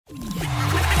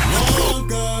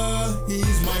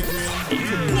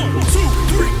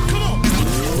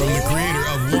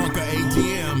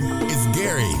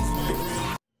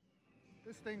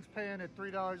in at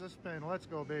 $3 a spin. Let's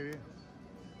go, baby.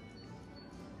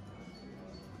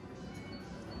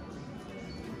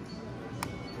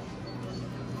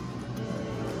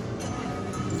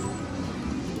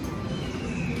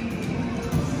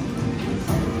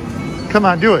 Come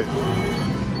on, do it.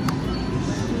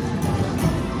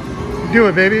 Do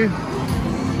it, baby.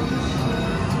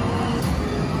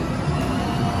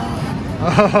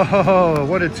 Oh,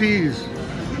 what a tease.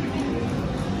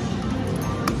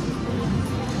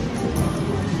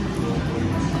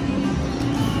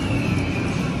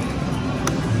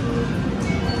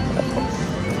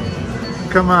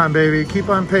 Come on, baby. Keep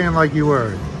on paying like you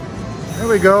were. There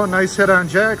we go. Nice hit on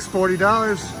jacks,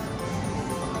 $40.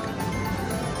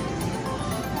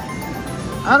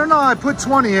 I don't know, I put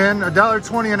 20 in,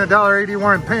 $1.20 and $1.80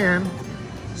 weren't paying.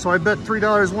 So I bet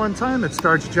 $3 one time it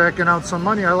starts jacking out some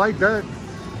money. I like that.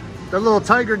 That little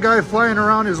tiger guy flying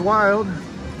around is wild.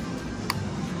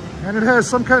 And it has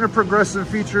some kind of progressive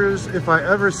features if I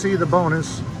ever see the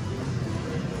bonus.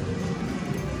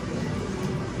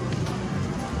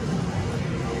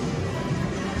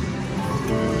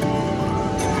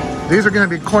 These are going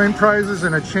to be coin prizes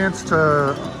and a chance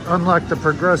to unlock the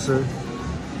progressive.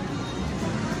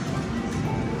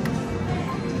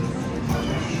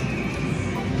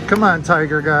 Come on,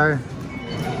 tiger guy.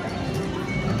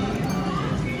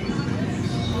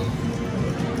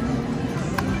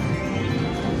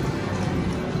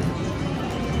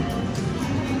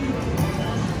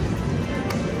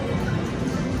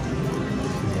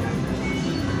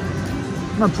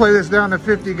 I'm gonna play this down to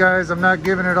 50, guys. I'm not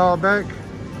giving it all back.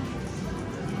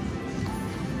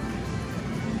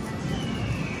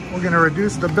 We're gonna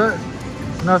reduce the bet.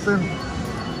 Nothing.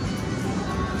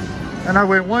 And I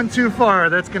went one too far.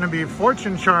 That's going to be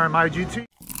Fortune Charm IGT.